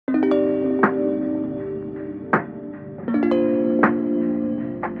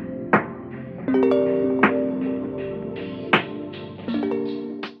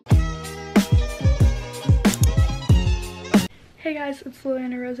guys, it's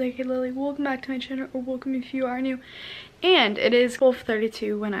Lilliana Rose, aka Lily. Welcome back to my channel, or welcome if you are new. And it is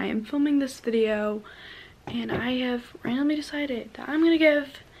 12:32 when I am filming this video, and I have randomly decided that I'm gonna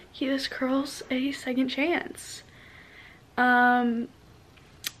give heatless curls a second chance. I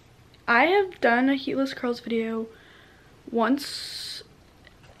have done a heatless curls video once,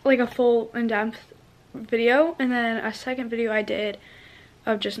 like a full in-depth video, and then a second video I did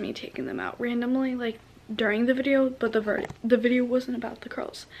of just me taking them out randomly, like during the video, but the video wasn't about the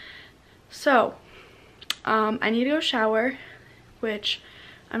curls. So I need to go shower, which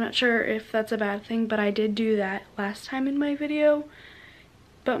I'm not sure if that's a bad thing, but I did do that last time in my video,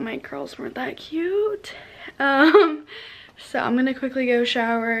 but my curls weren't that cute. So I'm gonna quickly go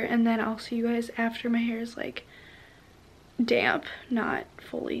shower, and then I'll see you guys after my hair is like damp, not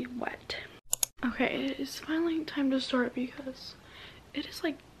fully wet. Okay, it is finally time to start because it is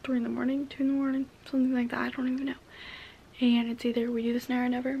like 3 in the morning, 2 in the morning, something like that. I don't even know. And it's either we do this now or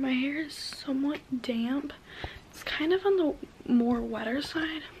never. My hair is somewhat damp. It's kind of on the more wetter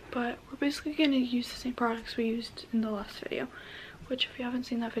side, but we're basically going to use the same products we used in the last video, which if you haven't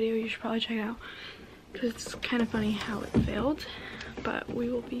seen that video, you should probably check it out because it's kind of funny how it failed. But we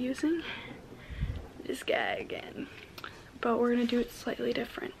will be using this guy again, but we're going to do it slightly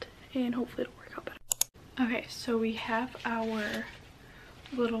different and hopefully it'll work out better. Okay, so we have our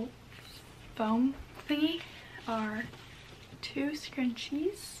little foam thingy, our 2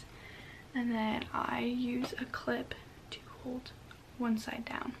 scrunchies, and then I use a clip to hold one side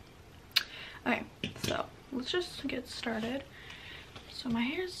down. Okay, so let's just get started. So my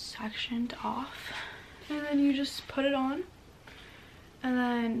hair is sectioned off, and then you just put it on, and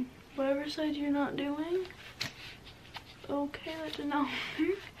then whatever side you're not doing, okay, that did not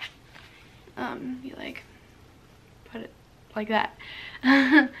work. You like put it like that.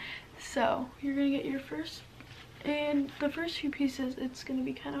 So you're gonna get your first, and the first few pieces it's gonna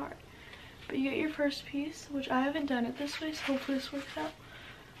be kind of hard, but you get your first piece, which I haven't done it this way, so hopefully this works out.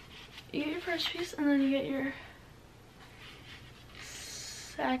 You get your first piece, and then you get your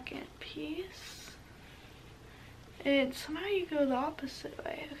second piece, and somehow you go the opposite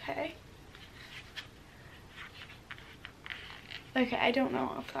way. Okay, I don't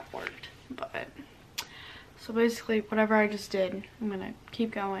know if that worked, but so basically whatever I just did, I'm gonna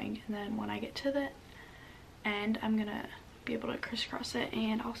keep going, and then when I get to the end, I'm gonna be able to crisscross it,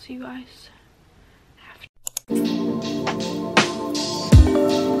 and I'll see you guys after.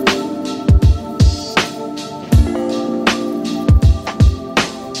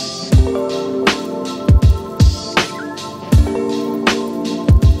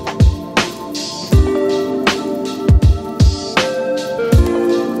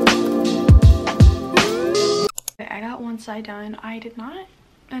 Side done. I did not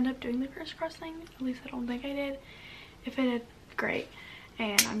end up doing the crisscross thing, at least I don't think I did. If I did, great,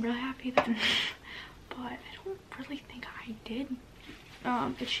 and I'm really happy then. But I don't really think I did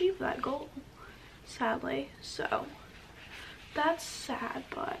achieve that goal, sadly, so that's sad,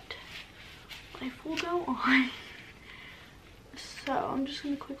 but life will go on. So I'm just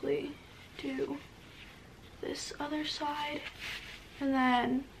gonna quickly do this other side, and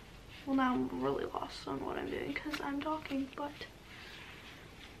then, well, now I'm really lost on what I'm doing because I'm talking, but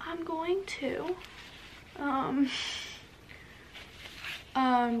I'm going to, I'm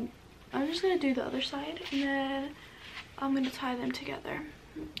just going to do the other side, and then I'm going to tie them together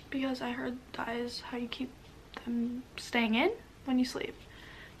because I heard that is how you keep them staying in when you sleep.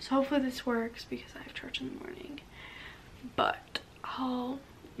 So hopefully this works because I have church in the morning, but I'll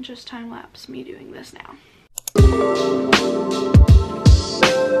just time lapse me doing this now.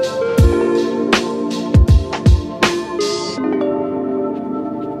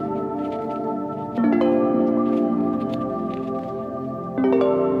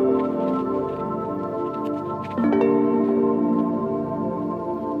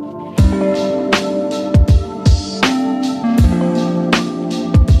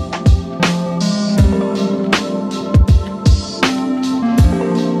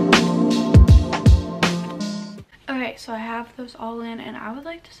 So I have those all in, and I would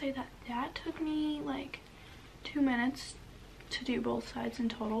like to say that that took me like 2 minutes to do both sides in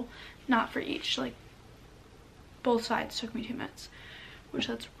total, not for each, like both sides took me 2 minutes, which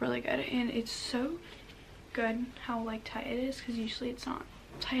that's really good. And it's so good how like tight it is, because usually it's not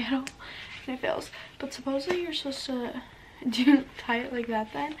tight at all and it fails, but supposedly you're supposed to tie it like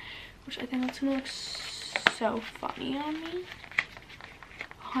that then, which I think that's gonna look so funny on me.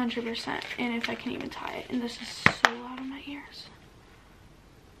 100%, and if I can even tie it, and this is so loud in my ears.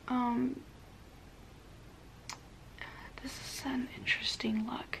 This is an interesting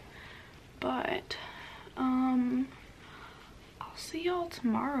look, but I'll see y'all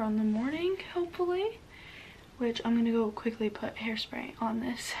tomorrow in the morning, hopefully. Which I'm gonna go quickly put hairspray on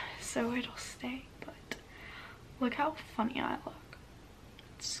this so it'll stay. But look how funny I look.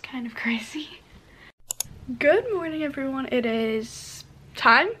 It's kind of crazy. Good morning, everyone. It is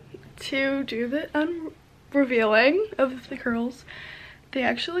time to do the unrevealing of the curls. They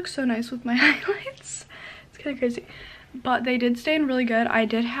actually look so nice with my highlights. It's kind of crazy. But they did stay in really good. I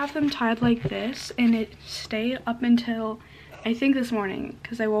did have them tied like this, and it stayed up until I think this morning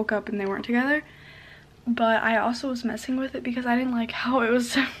because I woke up and they weren't together. But I also was messing with it because I didn't like how it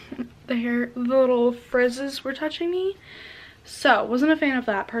was the little frizzes were touching me. So wasn't a fan of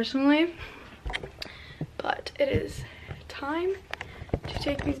that personally. But it is time to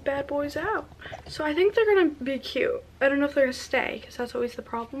take these bad boys out. So I think they're gonna be cute. I don't know if they're gonna stay because that's always the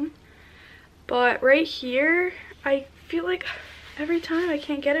problem. But right here, I feel like every time I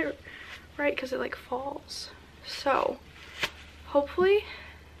can't get it right because it like falls. So hopefully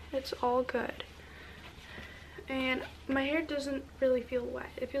it's all good. And my hair doesn't really feel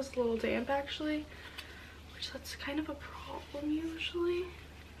wet. It feels a little damp actually, which that's kind of a problem usually.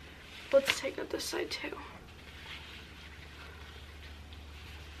 Let's take out this side too.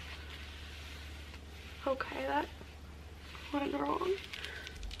 Okay, that went wrong.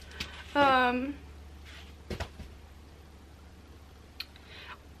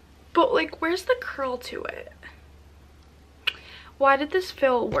 But like, where's the curl to it? Why did this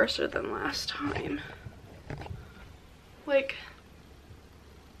feel worse than last time? Like,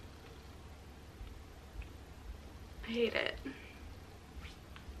 I hate it.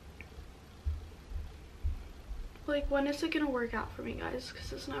 Like, when is it gonna work out for me, guys?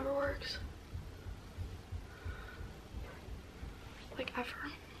 Because this never works. Like,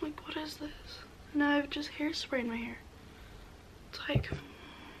 ever. Like, what is this? Now I have just hairspray in my hair. It's like,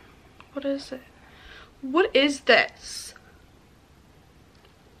 what is it? What is this?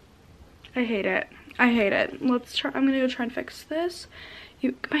 I hate it. I hate it. Let's try. I'm gonna go try and fix this.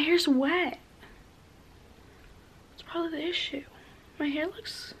 My hair's wet. It's probably the issue. My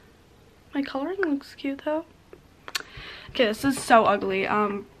coloring looks cute though. Okay, this is so ugly.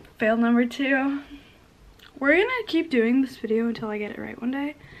 Fail number 2. We're gonna keep doing this video until I get it right one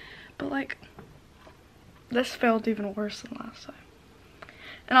day. But like, this failed even worse than last time.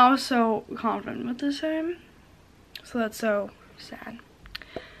 And I was so confident with this time. So that's so sad.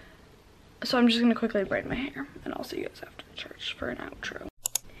 So I'm just gonna quickly braid my hair and I'll see you guys after church for an outro.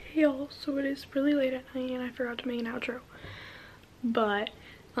 Hey y'all, so it is really late at night and I forgot to make an outro. But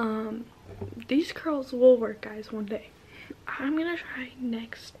these curls will work, guys, one day. I'm gonna try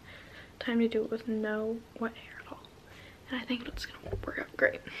next time to do it with no wet hair at all. And I think it's gonna work out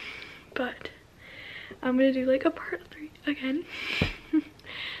great. But I'm gonna do like a part 3 again.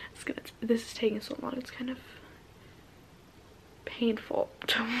 This is taking so long, it's kind of painful.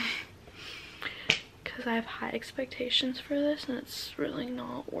 Because I have high expectations for this and it's really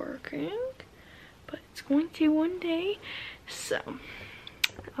not working, but it's going to one day. So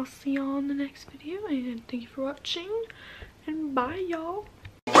I'll see y'all in the next video and thank you for watching and bye y'all.